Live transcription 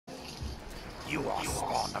You are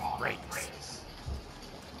spawn of greatness.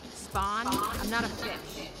 Spawn? I'm not a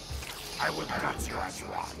fish. I will cut you as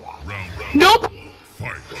one. Round Nope.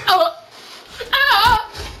 fight.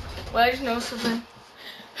 Well, I just know something.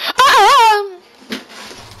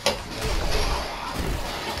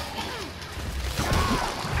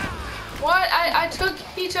 What?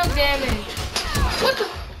 He took damage. What the?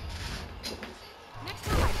 Next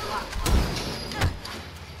time I block.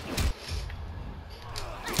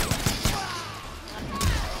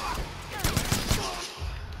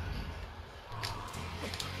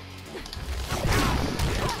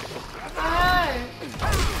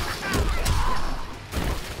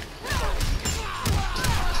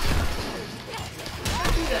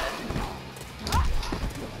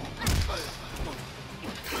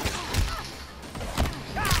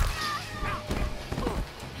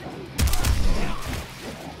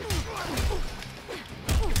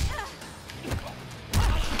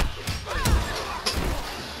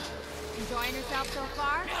 Enjoying yourself so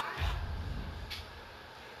far?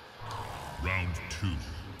 Round 2.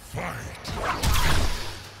 Fight.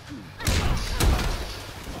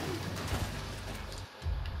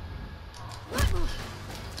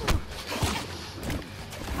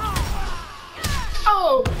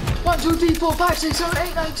 Oh! 1, 2, 3, 4, 5, 6, 7,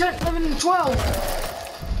 8, 9, 10, 11, 12.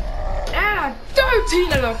 Ah,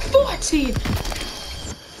 13 and a 14.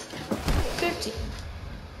 15.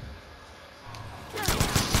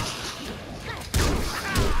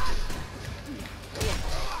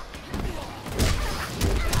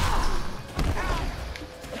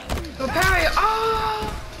 Go parry.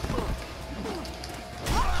 Oh!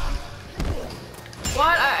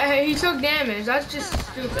 What? He took damage. That's just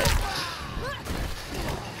stupid.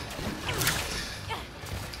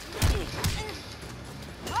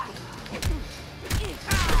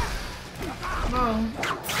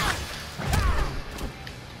 Oh.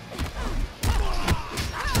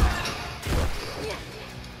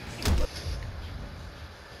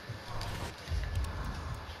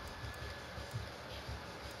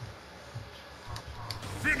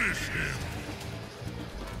 Finish him.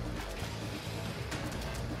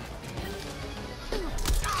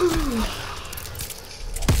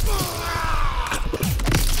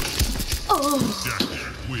 Oh.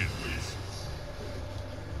 Jackie wins.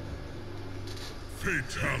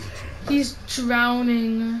 Fatality. He's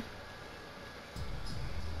drowning.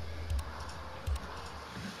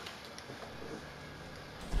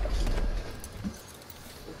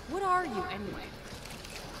 What are you, anyway?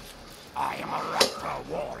 I am a retro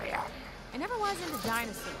warrior. I never was into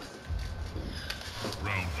dinosaurs.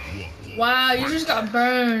 Round 1. Wow, you just got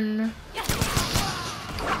burned.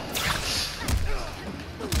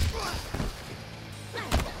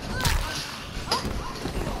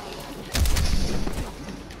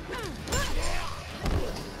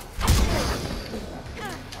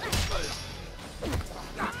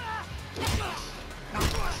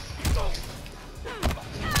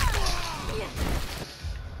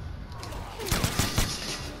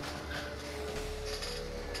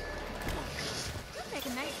 Take a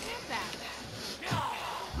nice step back.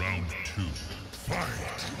 Round 2.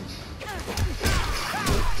 Fight.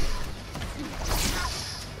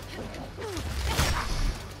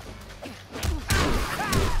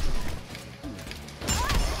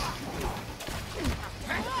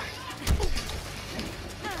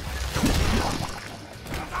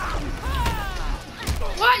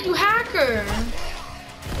 What, you hacker?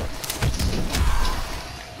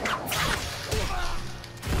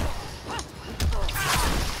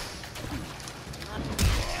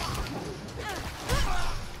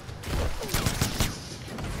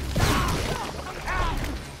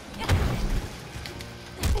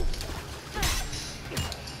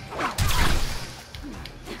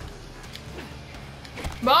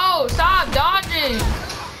 Bro, stop dodging.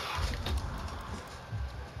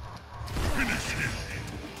 Finish him.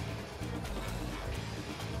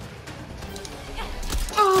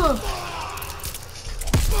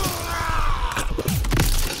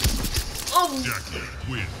 Oh, Jackie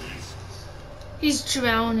wins. he's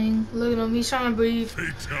drowning. Look at him. He's trying to breathe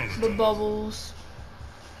Fatality. the bubbles.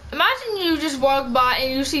 Imagine you just walk by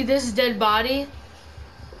and you see this dead body.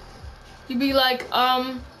 You'd be like,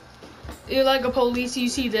 you're like a police. You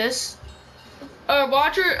see this.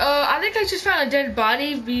 Watcher. I think I just found a dead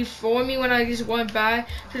body before me when I just went by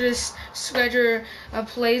to this schedule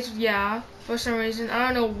place. Yeah. For some reason, I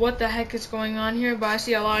don't know what the heck is going on here, but I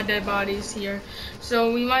see a lot of dead bodies here.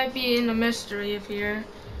 So we might be in a mystery of here.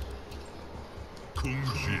 Kung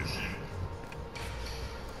Jin.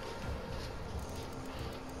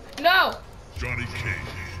 No! Johnny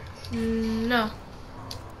Cage. No.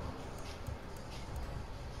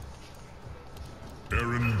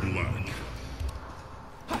 Aaron Black.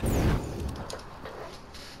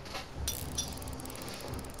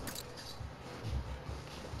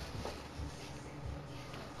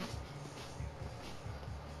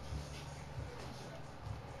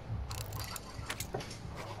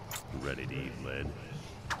 Ready to eat lead?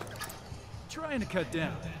 Trying to cut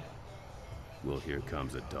down. Well, here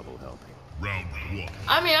comes a double helping. Round 1.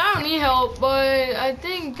 I mean, I don't need help, but I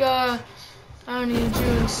think I don't need you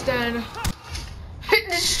instead.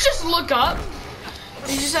 Just look up.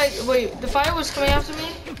 You just like, wait, the fire was coming after me?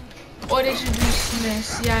 Or did you just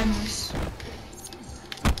miss? Yeah, I missed.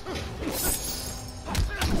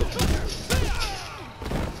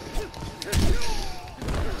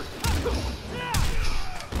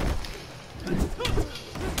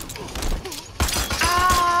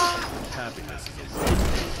 Happiness is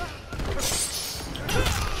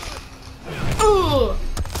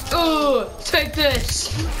Ooh, take this.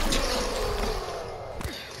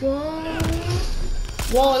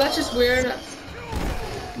 Whoa, that's just weird.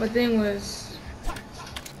 My thing was.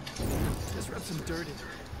 Just rub some dirt in.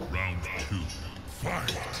 Round 2.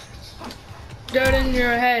 Fight. Dirt in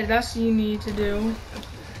your head, that's what you need to do.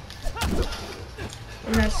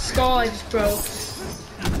 And that skull I just broke.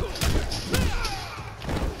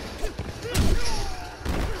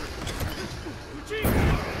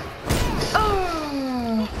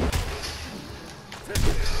 Oh.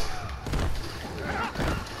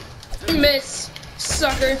 Miss,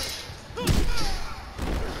 sucker.